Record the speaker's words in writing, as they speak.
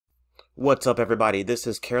What's up, everybody? This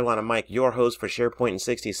is Carolina Mike, your host for SharePoint in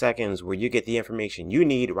 60 seconds, where you get the information you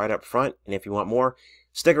need right up front. And if you want more,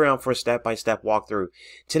 stick around for a step-by-step walkthrough.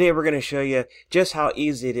 Today, we're going to show you just how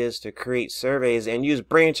easy it is to create surveys and use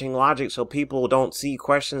branching logic so people don't see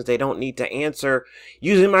questions they don't need to answer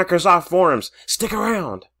using Microsoft Forms. Stick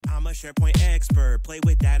around. I'm a SharePoint expert, play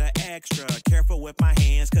with data extra, careful with my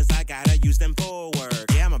hands cause I gotta use them for work.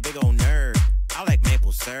 Yeah, I'm a big old nerd, I like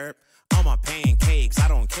maple syrup on my pancakes, I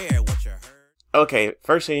don't care what you heard. Okay,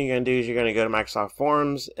 first thing you're going to do is you're going to go to Microsoft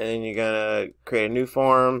Forms, and then you're going to create a new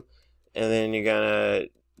form, and then you're going to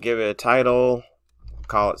give it a title,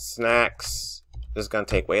 call it Snacks. This is going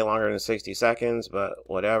to take way longer than 60 seconds, but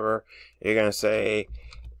whatever. You're going to say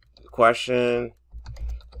question,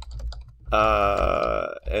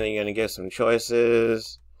 and then you're going to give some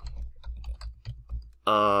choices.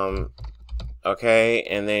 Okay,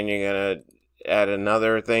 and then you're going to add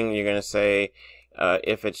another thing. You're going to say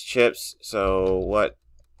if it's chips, so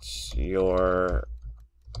what's your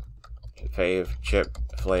fave chip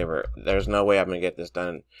flavor? There's no way I'm going to get this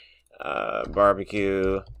done.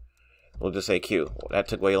 Barbecue, we'll just say Q. That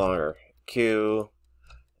took way longer. Q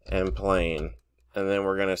and plain. And then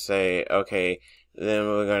we're going to say, okay, then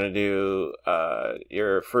we're going to do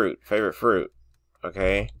your favorite fruit.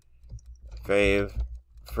 Okay? Fave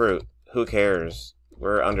fruit. Who cares?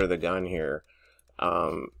 We're under the gun here.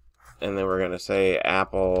 And then we're going to say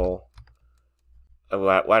apple.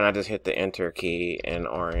 Why not just hit the enter key and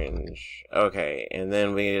orange? Okay, and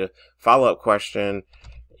then we need a follow-up question.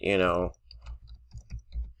 You know,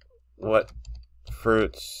 what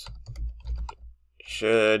fruits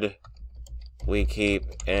should we keep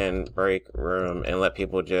in break room, and let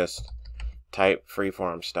people just type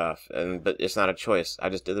freeform stuff. But it's not a choice. I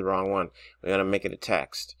just did the wrong one. We're going to make it a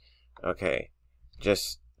text. Okay,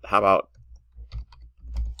 just how about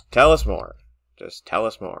tell us more? Just tell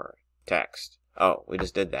us more. Text. Oh, we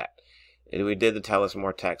just did that. We did the tell us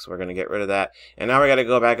more text. We're going to get rid of that. And now we got to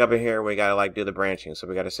go back up in here. We got to do the branching. So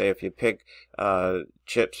we got to say if you pick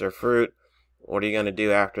chips or fruit, what are you going to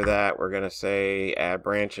do after that? We're going to say add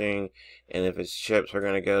branching. And if it's chips, we're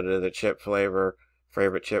going to go to the chip flavor,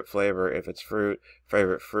 favorite chip flavor. If it's fruit,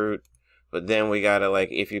 favorite fruit. But then we got to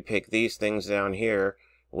if you pick these things down here,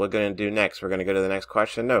 what we're going to do next? We're going to go to the next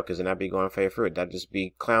question? No, because then that'd be going favorite fruit. That'd just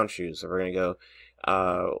be clown shoes. So we're going to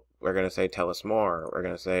go, we're going to say tell us more. We're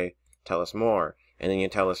going to say tell us more. And then you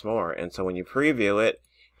tell us more. And so when you preview it,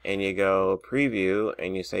 and you go preview,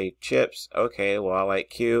 and you say chips, okay, well, I like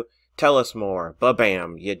Q. Tell us more.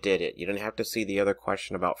 Ba-bam, you did it. You didn't have to see the other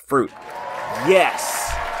question about fruit. Yes!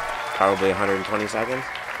 Probably 120 seconds.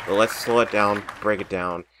 But let's slow it down, break it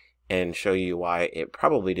down, and show you why it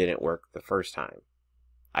probably didn't work the first time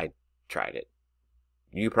I tried it.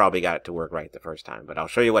 You probably got it to work right the first time, but I'll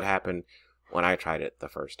show you what happened when I tried it the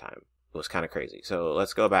first time. It was kind of crazy. So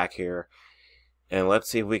let's go back here, and let's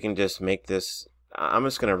see if we can just make this. I'm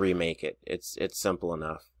just going to remake it. It's simple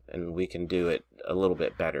enough, and we can do it a little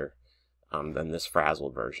bit better than this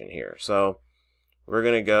frazzled version here. So we're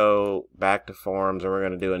going to go back to forms, and we're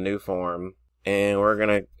going to do a new form, and we're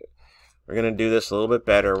going to do this a little bit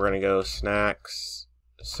better. We're going to go snacks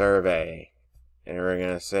survey. And we're going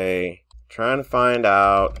to say, trying to find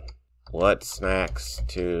out what snacks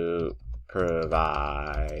to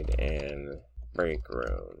provide in break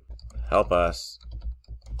room. Help us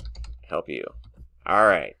help you.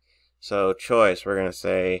 Alright, so choice, we're going to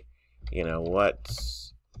say, you know,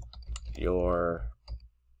 what's your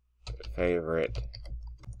favorite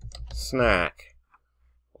snack?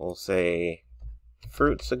 We'll say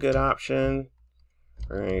fruit's a good option.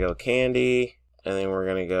 We're going to go candy. And then we're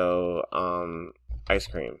going to go ice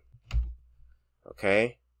cream.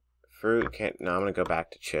 Okay. Fruit can't. No, I'm going to go back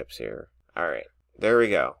to chips here. Alright. There we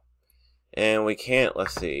go. And we can't.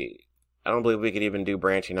 Let's see. I don't believe we could even do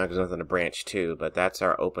branching now because there's nothing to branch to. But that's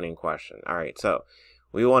our opening question. Alright. So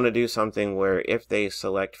we want to do something where if they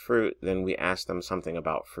select fruit, then we ask them something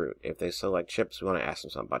about fruit. If they select chips, we want to ask them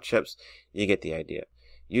something about chips. You get the idea.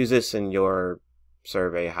 Use this in your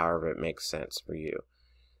survey however it makes sense for you.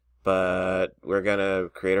 But we're going to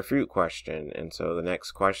create a fruit question. And so the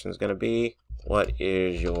next question is going to be, what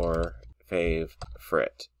is your fave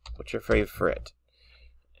frit? What's your fave frit?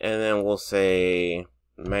 And then we'll say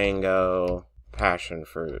mango, passion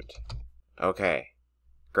fruit. Okay,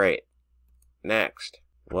 great. Next,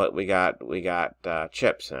 what we got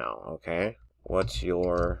chips now, okay? What's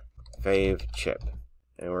your fave chip?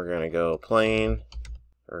 And we're going to go plain,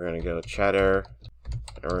 we're going to go cheddar,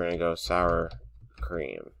 and we're going to go sour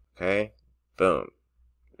cream. Okay, boom.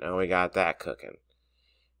 Now we got that cooking.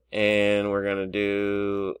 And we're gonna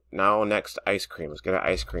do now next ice cream. Let's get an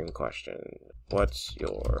ice cream question. What's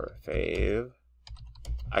your fave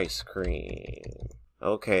ice cream?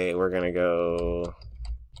 Okay, we're gonna go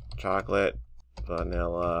chocolate,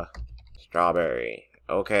 vanilla, strawberry.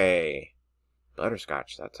 Okay.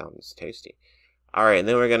 Butterscotch, that sounds tasty. Alright, and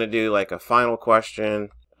then we're gonna do like a final question.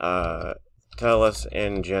 Tell us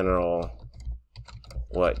in general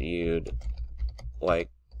what you'd like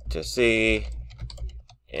to see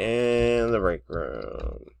in the break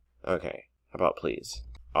room. Okay, how about please?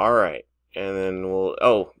 Alright, and then we'll,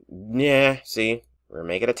 oh, yeah, see, we're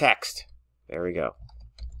making a text. There we go.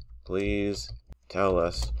 Please tell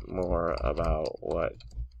us more about what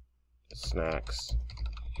snacks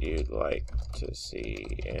you'd like to see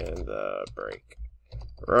in the break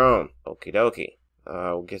room. Okie dokie.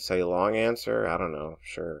 We'll get a long answer. I don't know.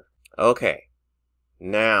 Sure. Okay.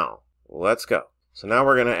 Now, let's go. So now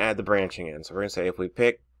we're going to add the branching in. So we're going to say if we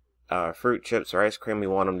pick fruit, chips, or ice cream, we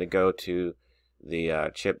want them to go to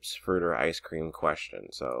the chips, fruit, or ice cream question.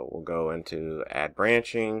 So we'll go into add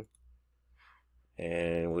branching,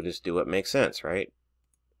 and we'll just do what makes sense, right?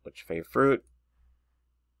 What's your fave fruit?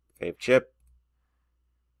 Fave chip?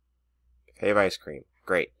 Fave ice cream.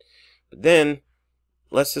 Great. But then,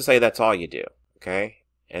 let's just say that's all you do, okay?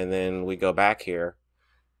 And then we go back here,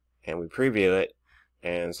 and we preview it,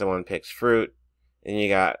 and someone picks fruit, and you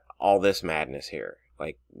got all this madness here.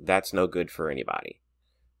 Like, that's no good for anybody.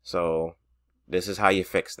 So, this is how you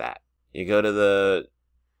fix that. You go to the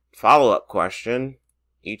follow-up question,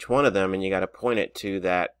 each one of them, and you got to point it to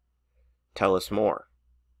that tell us more.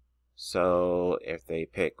 So, if they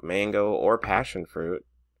pick mango or passion fruit,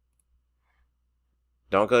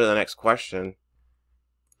 don't go to the next question.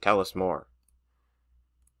 Tell us more.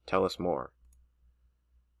 Tell us more.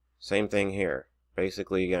 Same thing here.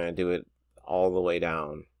 Basically, you're going to do it all the way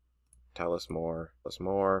down. Tell us more. Tell us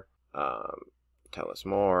more. Tell us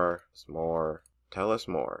more. More. Tell us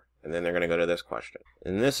more. And then they're going to go to this question.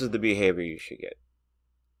 And this is the behavior you should get.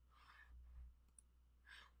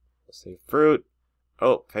 Let's see. Fruit.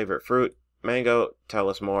 Oh, favorite fruit. Mango. Tell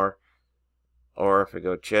us more. Or if we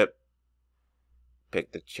go chip,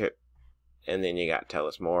 pick the chip. And then you got tell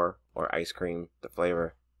us more. Or ice cream, the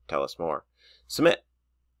flavor. Tell us more. Submit.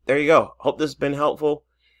 There you go. Hope this has been helpful.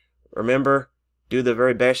 Remember, do the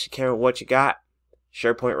very best you can with what you got.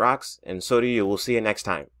 SharePoint rocks, and so do you. We'll see you next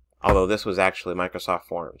time. Although this was actually Microsoft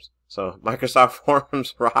Forms. So Microsoft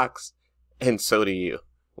Forms rocks, and so do you.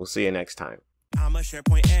 We'll see you next time. I'm a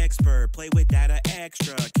SharePoint expert, play with data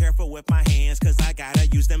extra. Careful with my hands, cause I gotta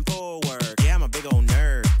use them for work. Yeah, I'm a big old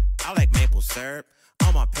nerd. I like maple syrup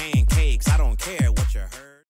on my pancakes. I don't care what you heard.